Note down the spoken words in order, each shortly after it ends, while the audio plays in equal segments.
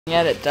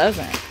Yet it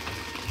doesn't.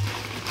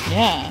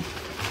 Yeah.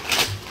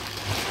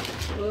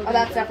 Oh,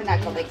 that's definitely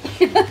not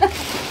clothing.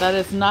 That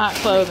is not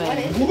clothing. What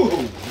is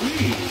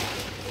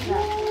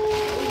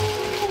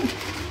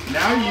Whoa,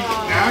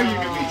 now you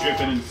can be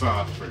dripping in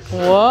sauce for sure.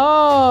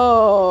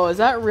 Whoa, is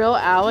that real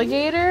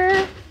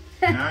alligator?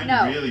 Now you're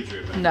No. really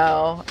dripping.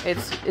 No,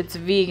 it's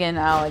vegan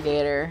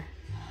alligator.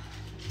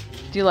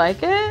 Do you like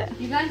it?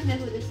 You guys know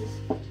who this is?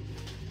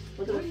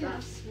 What Oh, the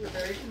yes. We're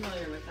very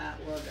familiar with that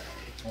logo.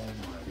 Oh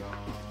my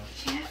gosh.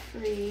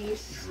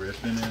 Jeffries.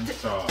 Dripping in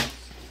sauce.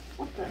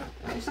 What the?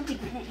 There's something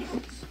in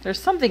it. There's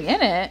something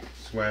in it.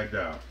 Swagged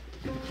out.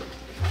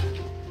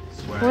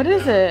 Swagged What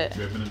is out. it?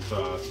 Dripping in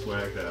sauce.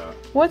 Swagged out.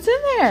 What's in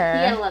You gotta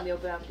there? let me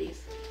open up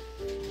these.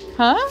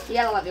 Huh? You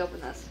gotta let me open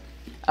this.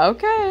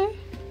 Okay.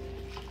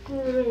 I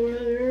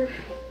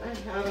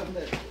have them,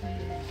 but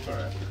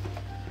Alright.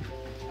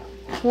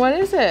 What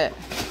is it?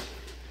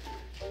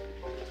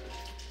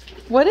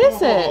 What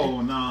is it? Oh,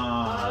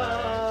 nice.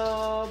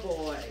 oh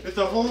boy. It's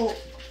a whole.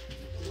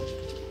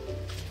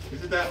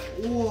 Is it that?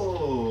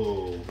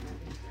 Whoa.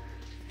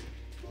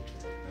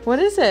 What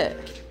is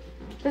it?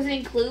 Does it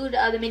include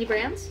the mini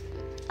brands?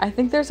 I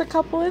think there's a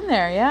couple in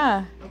there,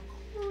 yeah. Of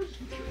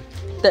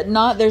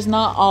course. There's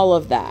not all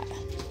of that.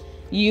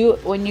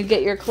 When you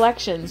get your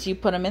collections, you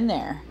put them in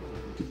there.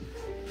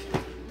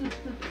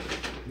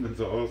 That's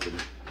awesome.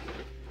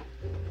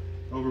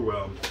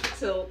 Overwhelmed.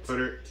 Tilt. Put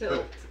her.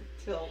 Tilt.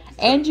 Tilt.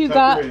 And you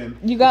Tuck her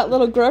in. got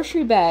little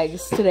grocery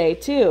bags today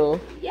too.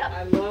 Yep.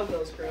 I love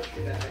those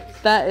grocery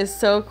bags. That is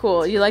so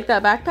cool. You like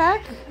that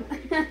backpack?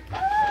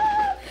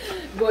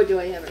 Boy, do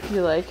I ever.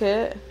 You like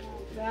it?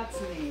 That's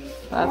neat.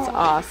 That's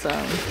awesome.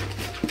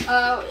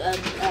 Uh, I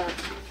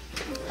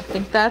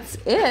think that's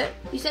it.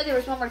 you said there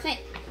was one more thing.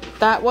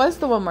 That was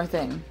the one more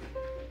thing.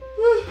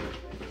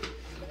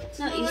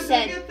 No, you Look,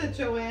 said. Look at the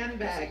Joanne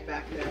bag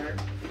back there.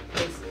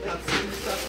 That's some stuff